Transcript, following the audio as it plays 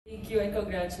you and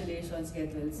congratulations,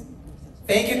 get well soon.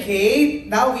 Thank you, Kate.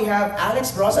 Now we have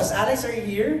Alex Brosas. Alex, are you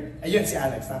here? Ayun, si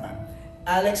Alex, tama.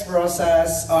 Alex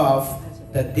Brosas of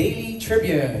the Daily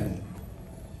Tribune.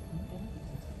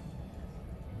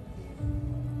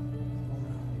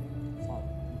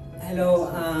 Hello,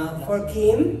 for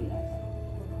Kim.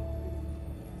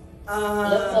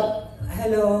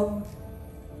 Hello.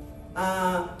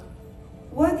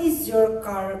 What is your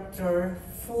character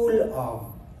full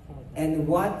of? And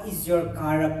what is your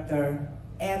character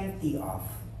empty of?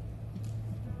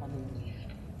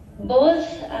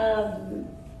 Both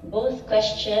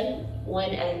question,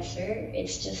 one answer.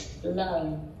 It's just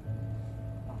love.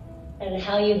 And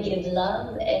how you give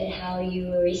love and how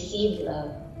you receive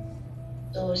love.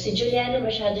 So si Juliana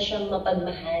masyado siyang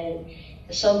mapagmahal.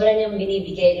 Sobra niyang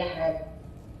binibigay lahat.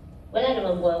 Wala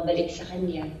namang bumabalik sa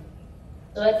kanya.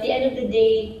 So at the end of the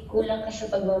day, kulang ka sa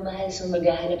pagmamahal, so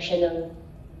maghahanap siya ng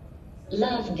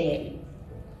love din.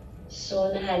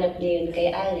 So nahanap niya yun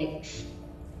kay Alex.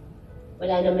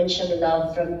 Wala naman siyang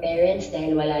love from parents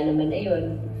dahil wala naman na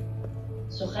yun.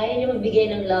 So kaya niya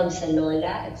magbigay ng love sa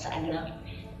lola at sa anak.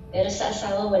 Pero sa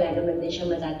asawa, wala naman din siya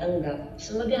matatanggap.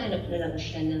 So maghahanap na lang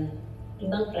siya ng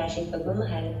ibang klaseng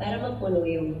pagmamahal para mapuno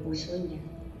yung puso niya.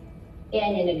 Kaya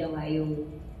niya nagawa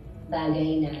yung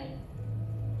bagay na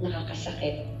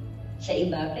nakakasakit sa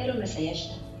iba, pero masaya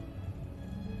siya.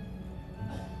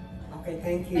 Okay,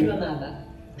 thank you. Ano ba?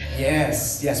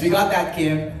 Yes, yes, we got that,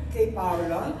 Kim. Okay,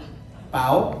 Paula.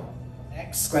 Pao,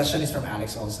 next question is from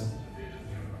Alex also.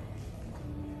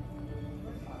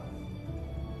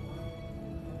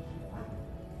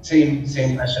 Same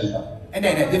question pa. And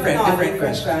then a different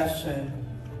question.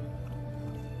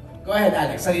 Go ahead,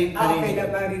 Alex. Okay,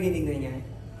 maririnig na niya.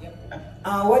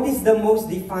 What is the most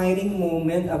defining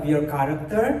moment of your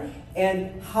character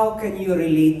and how can you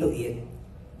relate to it?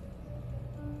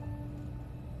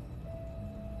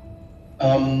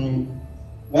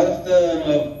 One of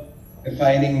the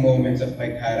defining moments of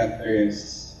my character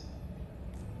is,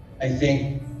 I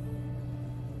think,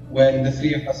 when the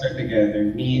three of us are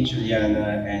together, me,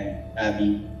 Juliana, and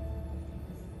Abby.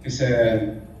 Because,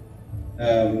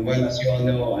 well, as you all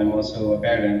know, I'm also a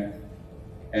parent.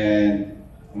 And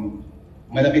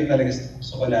malapit talaga sa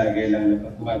puso ko lagi, lalo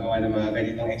pag gumagawa ng mga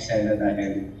ganitong eksena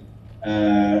dahil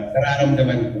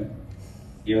nararamdaman ko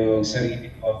yung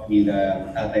sarili ko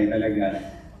bilang tatay talaga.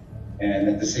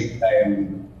 And at the same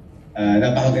time,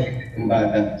 napakagaling ng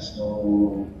bata.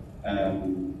 So,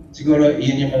 siguro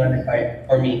yun yung mga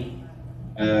for me,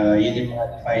 yun yung mga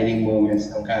defining moments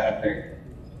ng character.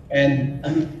 And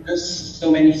there's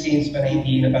so many scenes pa na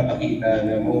hindi napapakita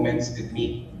na moments with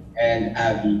me and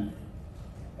Abby.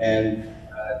 And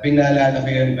tuwing naalala ko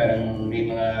yun, parang may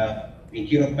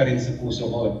kirot pa rin sa puso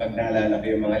ko pag naalala ko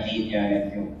yung mga linya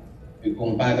at yung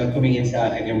kung paano tumingin sa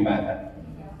akin yung bata.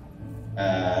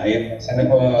 Ayun, sana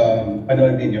po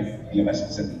panood din yung ilabas ko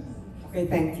sa TV. Okay,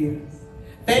 thank you.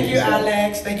 Thank you,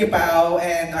 Alex. Thank you, Pao.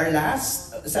 And our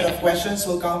last set of questions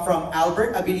will come from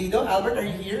Albert Abilido. Albert, are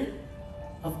you here?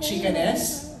 Of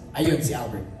Chicanes? Ayun, si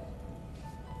Albert.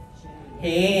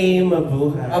 Hey,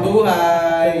 mabuhay!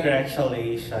 Mabuhay!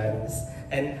 Congratulations!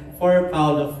 And for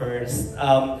Paulo first,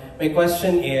 my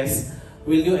question is,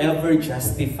 will you ever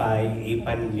justify a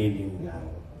panlilinlang?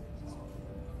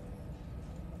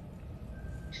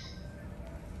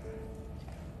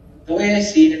 The way I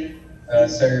see it,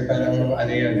 sir, parang ano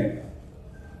yun eh.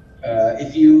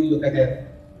 If you look at it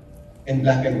in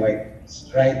black and white, it's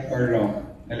right or wrong.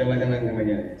 Dalawa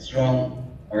naman yan. It's wrong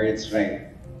or it's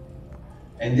right.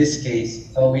 In this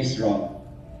case, it's always wrong.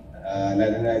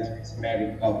 Lalo na it's a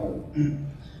married couple.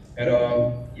 Pero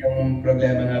yung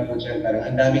problema nga po dyan, parang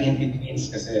ang daming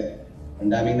in-betweens kasi ang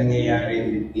daming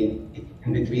nangyayari in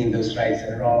between those rights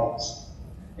and wrongs,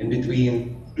 in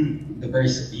between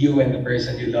you and the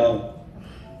person you love.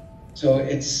 So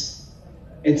in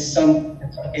some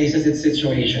cases it's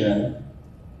situational,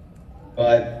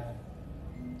 but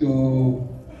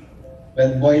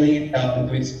boiling it down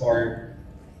to its core,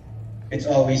 it's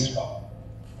always wrong.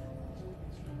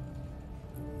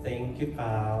 Thank you,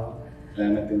 Pao.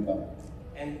 Salamat din po.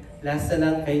 And last na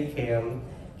lang kay Kim.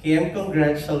 Kim,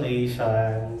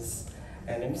 congratulations!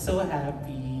 And I'm so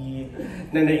happy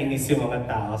na nainis yung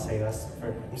mga tao sa'yo.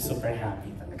 I'm super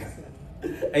happy talaga.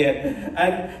 Ayan.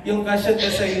 And yung question ko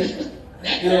sa'yo,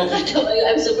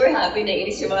 I'm super happy na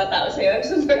inis yung mga tao sa'yo. I'm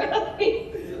super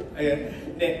happy. Ayan.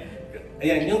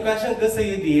 Ayan, yung question ko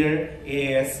sa'yo, dear,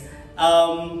 is,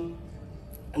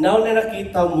 now na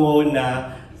nakita mo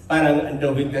na parang ang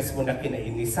witness mo na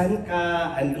kinainisan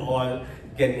ka and all,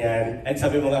 ganyan. And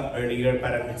sabi mo nga earlier,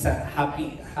 parang it's a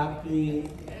happy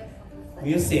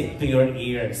music to your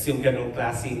ears, yung ganong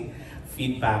klaseng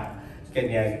feedback,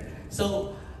 ganyan.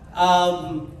 So,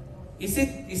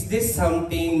 is this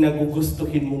something na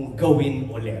gugustuhin mong gawin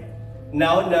ulit?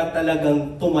 Now na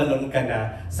talagang tumalon ka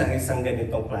na sa isang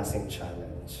ganitong klaseng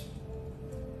challenge?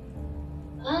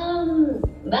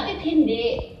 Bakit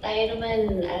hindi? Tayo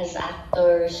naman as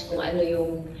actors, kung ano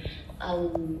yung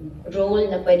role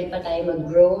na pwede pa tayo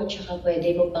mag-grow, tsaka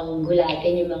pwede mo pang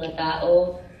gulatin yung mga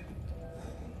tao.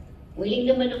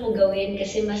 Willing naman ako gawin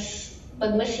kasi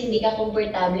pag mas hindi ka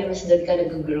komportable, mas doon ka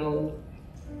nag-grow.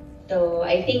 So,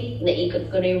 I think naikot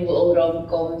ko na yung buong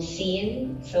rom-com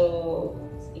scene. So,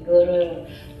 siguro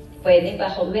pwede pa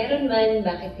ako. Meron man,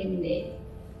 bakit hindi?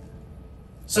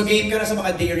 So game ka na sa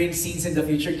mga daring scenes in the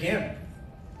future, Kim?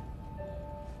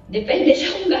 Depende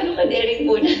sa kung gaano ka-daring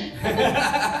muna.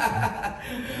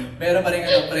 Meron pa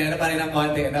rin ng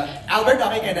konti. No? Albert,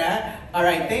 okay ka na?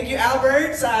 Alright, thank you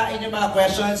Albert sa inyong mga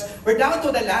questions. We're down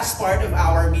to the last part of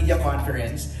our media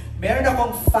conference. Meron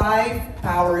akong 5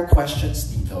 power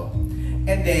questions dito.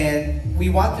 And then,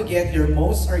 we want to get your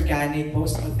most organic,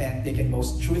 most authentic, and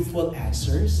most truthful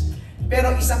answers.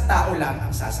 Pero isang tao lang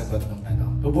ang sasagot ng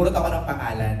tanong. Bubunot ako ng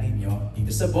pangalan ninyo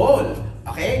dito sa bowl.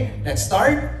 Okay? Let's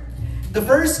start. The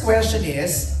first question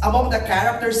is, among the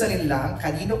characters sa Linlang,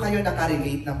 kanino kayo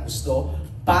nakarelate ng gusto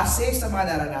base sa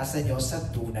mga naranasan nyo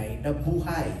sa tunay na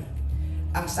buhay?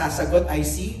 Ang sasagot ay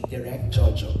si Direk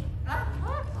Jojo.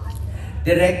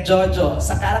 Direk Jojo,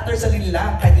 sa character sa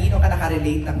Linlang, kanino ka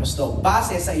nakarelate ng gusto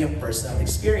base sa iyong personal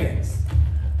experience?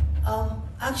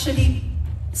 Actually,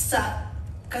 sa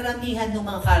karamihan ng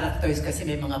mga characters kasi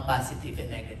may mga positive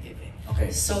and negative. Okay.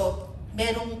 So,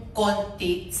 merong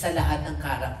konti sa lahat ng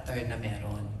character na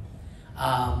meron.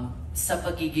 Sa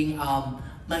pagiging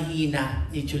mahina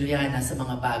ni Juliana sa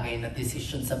mga bagay na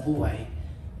decision sa buhay,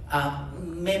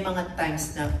 may mga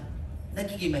times na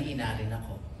nagiging mahina rin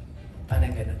ako.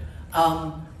 Parang ganun.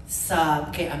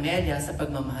 Kay Amelia, sa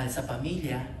pagmamahal sa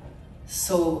pamilya,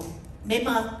 so, may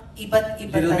mga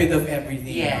iba't-iba. Little bit of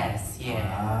everything. Yes, yes.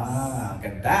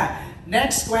 Ganda.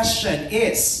 Next question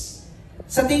is,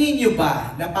 sa tingin niyo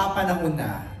ba, napapanahon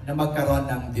na magkaroon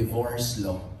ng divorce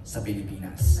law sa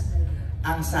Pilipinas?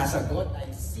 Ang sasagot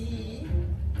ay si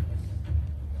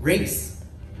Race.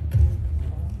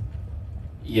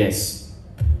 Yes.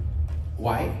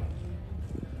 Why?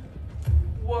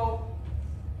 Well,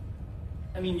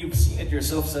 I mean, you've seen it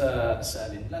yourself sa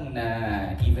Linlang na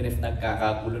even if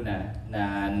nagkakagulo na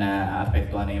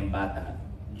naapektuhan na yung bata,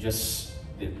 just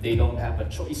they don't have a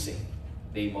choice.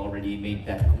 They've already made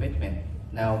that commitment.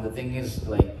 Now the thing is,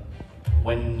 like,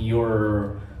 when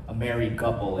you're a married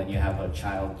couple and you have a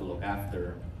child to look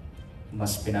after,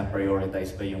 mas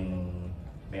pinaprioritize ba yung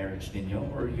marriage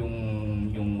ninyo or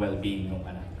yung well-being ng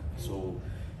anak? So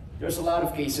there's a lot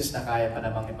of cases na kaya pa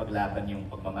namang ipaglaban yung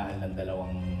pagmamahal ng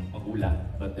dalawang magulang,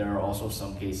 but there are also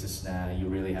some cases na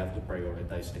you really have to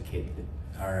prioritize the kid.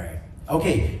 Alright.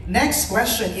 Okay, next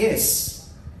question is,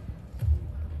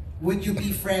 would you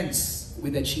be friends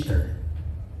with a cheater?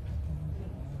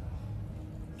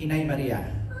 Inay Maria.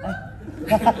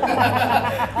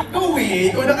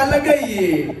 Ikaw nakalagay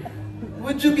eh.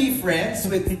 Would you be friends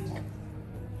with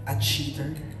a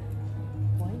cheater?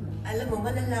 Alam mo,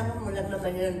 malalaman mo lang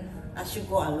naman yun as you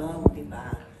go along, di ba?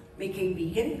 May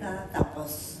kaibigan ka,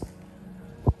 tapos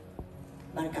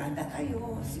barkada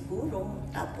kayo, siguro.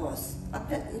 Tapos,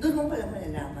 doon mo pala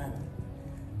malalaman.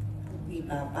 Di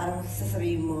ba? Parang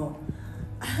sasabihin mo,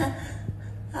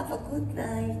 have a good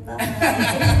night, bye.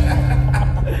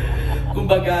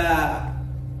 Kumbaga,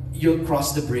 you'll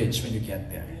cross the bridge when you get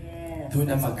there. Yes.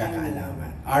 Doon na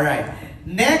magkakaalaman. Alright.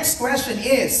 Next question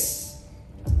is,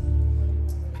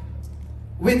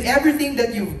 with everything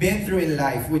that you've been through in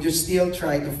life, would you still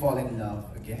try to fall in love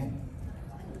again?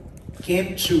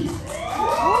 Kim Chiu.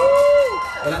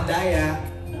 Walang daya.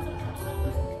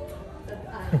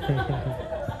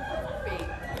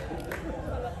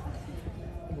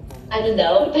 Ano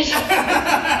daw?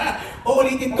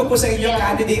 Uulitin ko po sa inyo,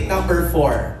 candidate number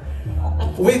 4.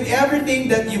 With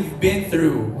everything that you've been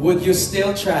through, would you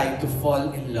still try to fall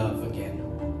in love again?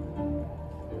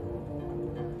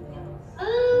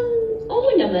 Oo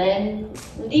naman.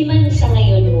 Hindi man sa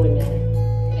ngayon muna.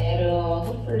 Pero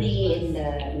hopefully in the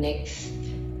next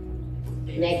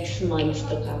months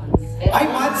to come. Pero, Ay,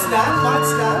 months na?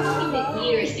 Months na?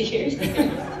 Years.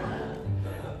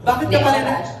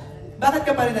 Bakit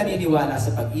ka pa rin naniniwala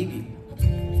sa pag-ibig?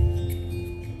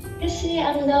 Kasi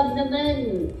ang love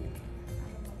naman,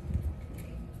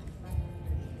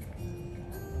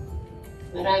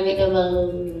 marami namang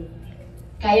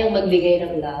kayang magbigay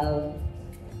ng love.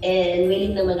 And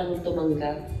willing naman akong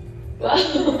tumanggap.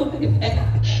 Wow!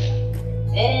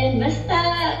 And basta,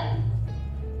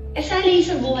 kasali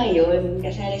sa buhay yun.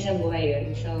 Kasali sa buhay yun.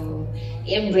 So,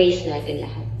 i-embrace natin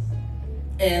lahat.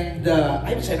 And,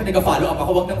 ay, syempre, nag-follow up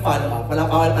ako. Huwag nang follow up.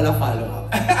 Bawal pala follow up.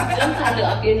 Walang follow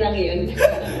up, yun lang yun.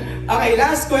 Okay,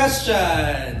 last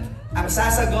question. Ang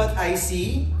sasagot ay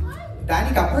si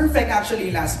Danica. Perfect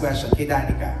actually yung last question kay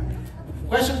Danica.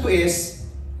 Question ko is,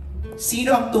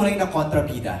 sino ang tunay na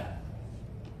kontrabida?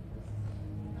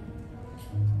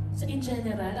 So in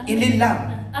general? In Linlang.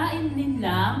 In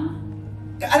Linlang?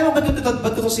 Alam mo,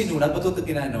 ba't ito sinulat? Ba't ito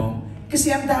tinanong? Kasi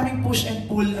ang daming push and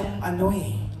pull ng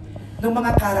ng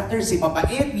mga characters.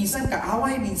 Mapait, minsan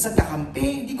kaaway, minsan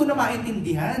kakampi. Hindi ko na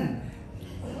maintindihan.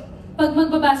 Pag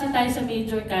magbabase tayo sa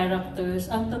major characters,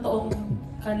 ang totoong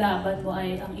kalaban mo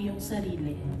ay ang iyong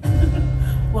sarili.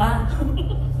 Wow!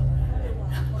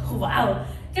 Wow!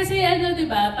 Kasi di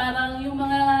ba, parang yung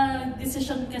mga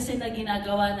decision kasi na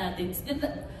ginagawa natin,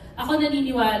 ako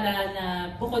naniniwala na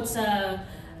bukod sa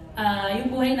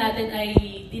yung buhay natin ay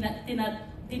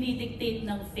dinidictate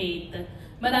ng fate,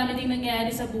 marami ding nangyayari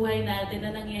sa buhay natin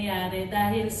na nangyayari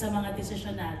dahil sa mga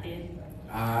desisyon natin.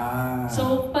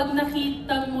 So, pag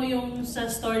nakita mo yung sa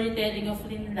storytelling of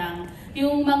Linlang,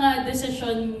 yung mga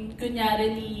desisyon,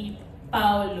 kunyari ni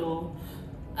Paulo,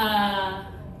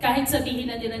 kahit sabihin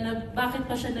na nila na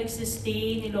bakit pa siya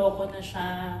nagsistay, niloko na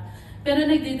siya, pero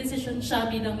nagdedesisyon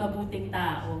siya bilang mabuting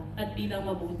tao at bilang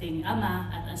mabuting ama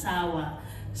at asawa.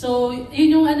 So,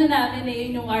 yun yung namin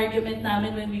yun yung argument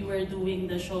namin when we were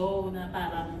doing the show na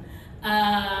parang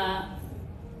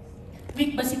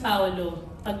weak ba si Paulo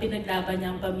pag pinaglaban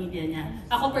niya ang pamilya niya?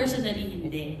 Ako personally,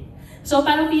 hindi. So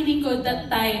parang feeling ko that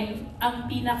time, ang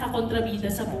pinaka-kontrabida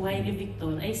sa buhay ni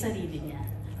Victor ay sarili niya.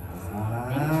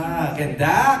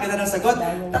 Ganda! Ganda ng sagot.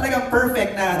 Talagang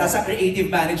perfect na nasa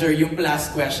creative manager yung last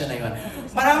question na yun.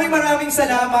 Maraming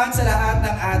salamat sa lahat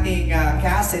ng ating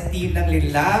cast and team ng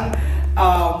Linlang.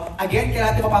 Again,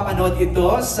 kailan natin mapapanood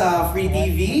ito sa Free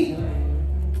TV?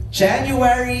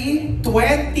 January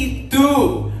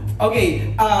 22.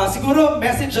 Okay, siguro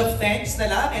message of thanks na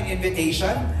lang and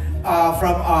invitation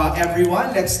from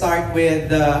everyone. Let's start with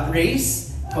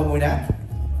Race. Ikaw muna.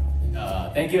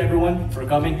 Thank you everyone for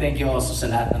coming. Thank you also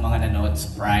sa lahat ng mga nanood sa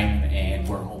Prime, and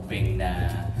we're hoping na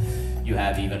you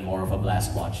have even more of a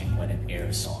blast watching when it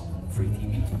airs on Free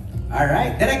TV.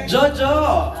 Alright, Direk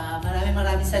Jojo!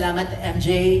 Maraming salamat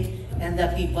MJ and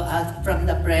the people out from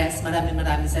the press. Maraming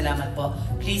salamat po.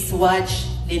 Please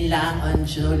watch Linlang on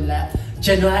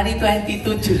January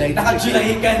 22, July.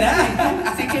 Naka-July ka na!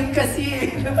 Si Kim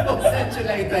kasi, sa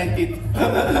July 22.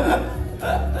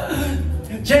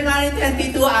 January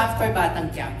 22 after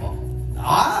Batang Quiapo.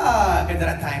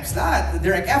 Ganda ng time slot.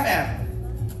 Direct FM.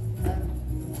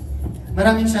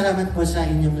 Maraming salamat po sa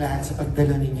inyong lahat sa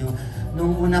pagdalo ninyo.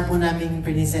 Nung una po namin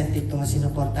present ito,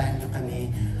 sinuportahan nyo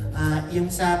kami. Yung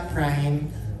sa Prime,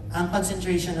 ang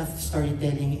concentration of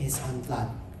storytelling is on plot.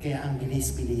 Kaya ang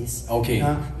bilis-bilis. Okay.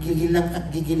 Gigil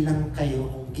lang kayo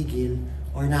kung gigil,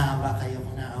 or naawa kayo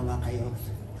kung naawa kayo.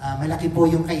 Malaki po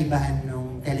yung kaibahan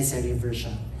ng teleserye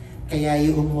version. Kaya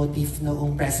yung motif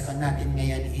noong press con natin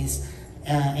ngayon is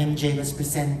MJ was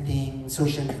presenting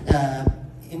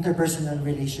interpersonal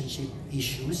relationship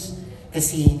issues.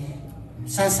 Kasi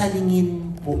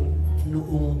sasalingin po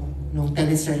noong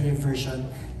teleserye version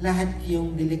lahat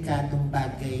yung delikadong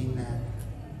bagay na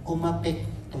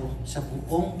umapekto sa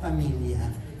buong pamilya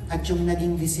at yung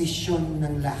naging desisyon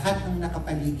ng lahat ng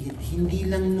nakapaligid, hindi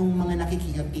lang nung mga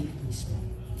nakikiapit mismo.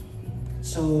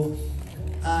 So,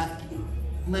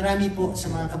 marami po sa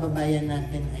mga kababayan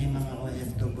natin ay mga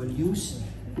OFWs.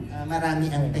 Marami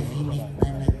ang tahimik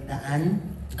na nagdaan.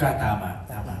 Tama.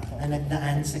 Na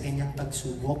nagdaan sa ganyang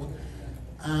pagsubok.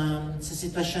 Sa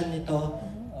sitwasyon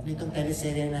nitong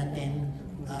teleserye natin,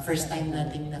 first time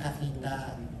nating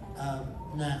nakakita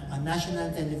na on national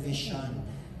television,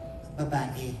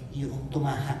 babae yung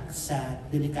tumahak sa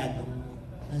delikadong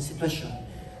sitwasyon.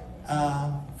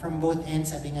 From both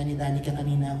ends, sabi nga ni Danica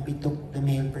kanina, we took the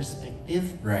male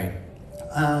perspective. Right.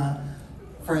 At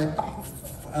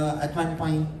one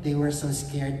point, they were so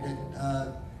scared that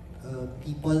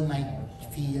people might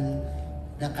feel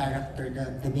the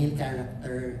male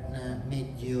character na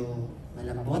medyo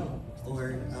malambot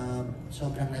or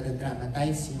sobrang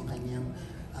nadadramatize yung kanyang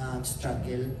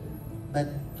struggle. But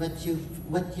what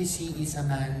you see is a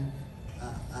man,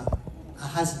 a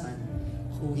husband,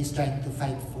 who is trying to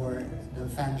fight for the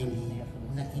family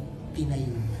na tinayo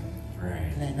niya.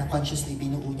 Right. Na consciously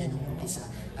binuo niya nung umpisa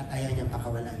at ayaw niyang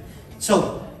pakawalan.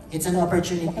 So, it's an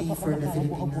opportunity for the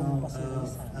Filipino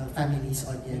families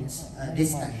audience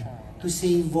this time to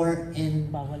savor and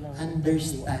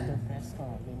understand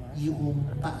yung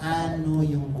paano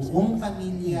yung buong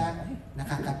pamilya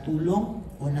nakakatulong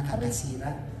o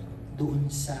nakakasira doon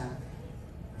sa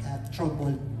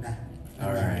troubled na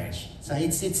marriage. So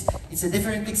it's a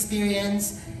different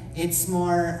experience. It's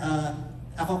more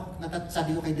ako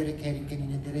sabi ko kay Direk Eric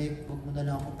kanina, Direk, huwag mo na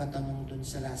lang ako patanong doon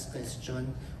sa last question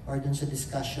or doon sa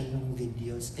discussion ng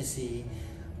videos kasi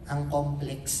ang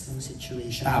complex ng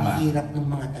situation, ang hirap ng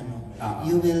mga tanong.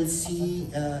 You will see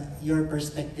your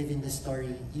perspective in the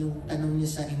story. Yung tanong niyo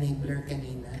sa enabler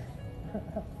kanina,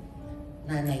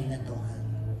 nanay na to, ha?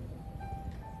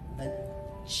 But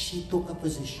she took a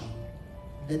position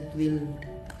that will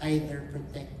either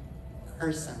protect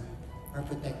her son or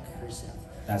protect herself.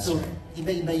 That's so, right.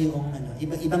 Iba-iba yung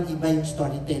ibang-iba yung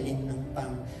storytelling ng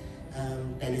pang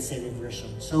teleserye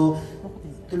version. So,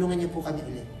 tulungan niyo po kami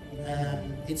ulit.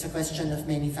 It's a question of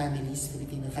many families,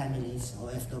 Filipino families,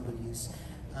 OFWs.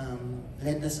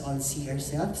 Let us all see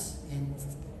ourselves and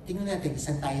tingnan natin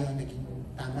saan tayo naging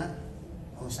tama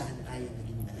o saan tayo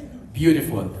naging mali.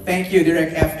 Beautiful. Thank you,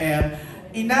 Direk FM.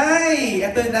 Inay!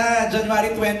 Ito na,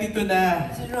 January 22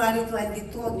 na. January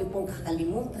 22, huwag niyo pong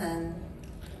kakalimutan.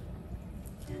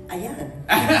 Ayan.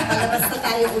 Palabas na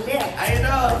tayo ulit. I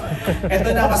know. Ito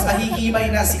na, mas mahihimay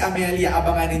na si Amelia.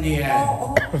 Abangan ninyo yan.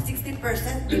 Oo,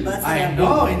 60%, di ba? I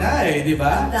know, Inay, di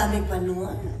ba? Ang dami pa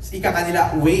nun. Ika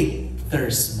kanila, wait,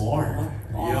 there's more.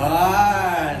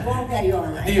 Yan. Bongga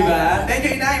yun. Di ba? Thank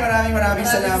you, Inay. Maraming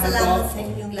salamat po. Salamat sa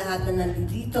inyong lahat na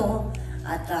nandito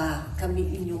at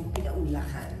kami inyong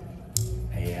pinaunlakan.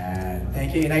 Ayan.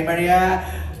 Thank you, Inay Maria.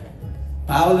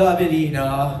 Paulo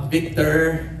Avelino,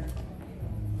 Victor.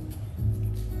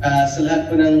 Sa lahat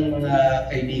po ng mga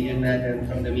kaibigan natin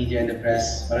from the media and the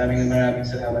press, maraming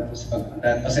salamat po sa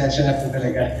pagpunta. Pasensya na po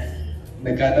talaga.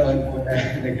 Nagkataon po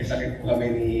na nagkasakit po kami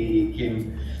ni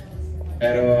Kim.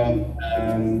 Pero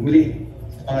muli,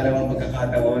 sa pangalawang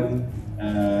pagkakataon,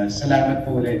 salamat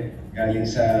po ulit galing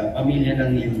sa pamilya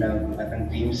ng Linlang at ng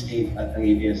Dreamscape at ng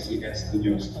ABS-CBN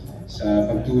Studios sa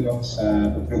pagtulong, sa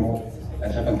pag-promote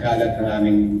at sa pagkalat ng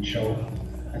aming show.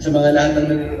 At sa mga lahat ng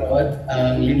nanonood,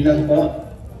 ang Linlang po,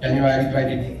 January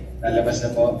 20, lalabas na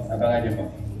po. Abangan niyo po.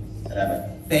 Salamat.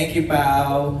 Thank you,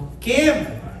 Pao. Kim,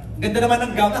 ganda naman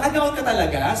ng gown. Naka-gown ka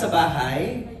talaga sa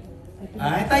bahay?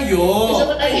 Ay, tayo.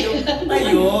 Gusto ko tayo.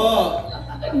 Tayo.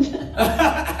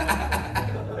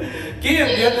 Kim,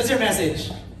 what's your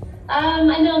message?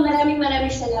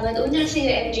 Maraming salamat. Una sa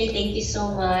iyo, MJ, thank you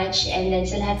so much. And then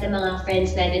sa lahat ng mga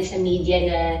friends natin sa media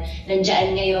na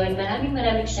nandyan ngayon,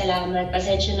 maraming salamat.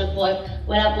 Pasensya na po at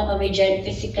wala po kami dyan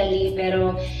physically,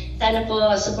 pero sana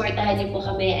po supportahan niyo po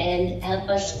kami and help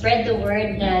us spread the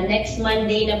word na next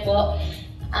Monday na po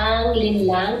ang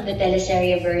Linlang, the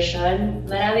teleserye version.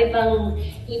 Marami pang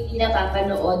hindi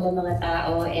napapanood ng mga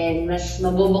tao and mas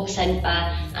mabubuksan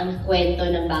pa ang kwento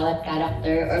ng bawat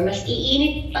character or mas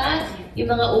iinit pa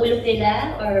yung mga ulo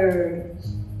nila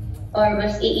or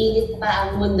mas iinit pa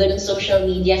ang mundo ng social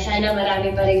media. Sana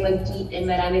marami pa rin mag-tweet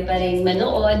and marami pa rin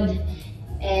manood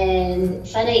and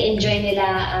sana i-enjoy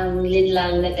nila ang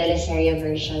Linlang na teleserye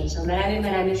version. So maraming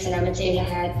salamat sa iyo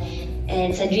lahat.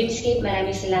 And sa Dreamscape,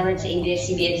 maraming salamat sa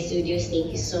ABS-CBN Studios.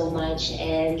 Thank you so much.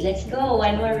 And let's go.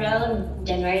 One more round.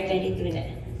 January 22 na.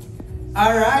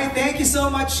 Alright, thank you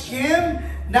so much, Kim.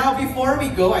 Now, before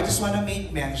we go, I just want to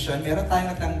make mention, meron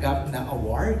tayong natanggap na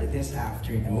award this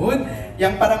afternoon.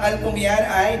 Yang parangal pong yan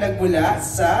ay nagmula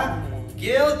sa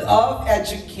Guild of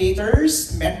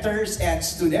Educators, Mentors, and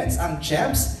Students, ang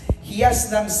GEMS. Hiyas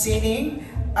ng sining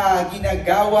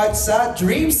ginagawad sa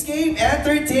Dreamscape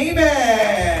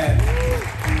Entertainment.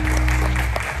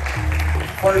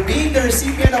 For being the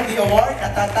recipient of the award,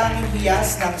 natatanging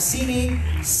hiyas ng sining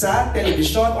sa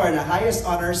telebisyon or the highest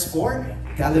honors for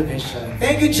television.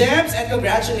 Thank you, Gems, and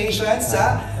congratulations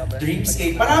sa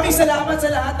Dreamscape. Maraming salamat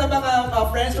sa lahat ng mga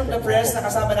friends from the press na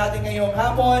kasama natin ngayong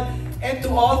hapon. And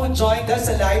to all who joined us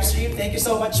sa live stream, thank you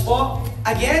so much po.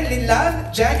 Again,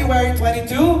 Linlang, January 22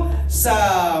 sa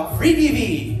Free TV.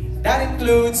 That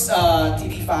includes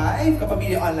TV5,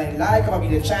 Kapamilya Online Live,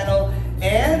 Kapamilya Channel,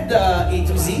 and A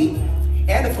to Z.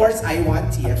 And of course, I Want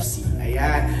TFC.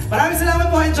 Ayan. Maraming salamat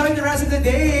po. Enjoy the rest of the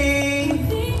day.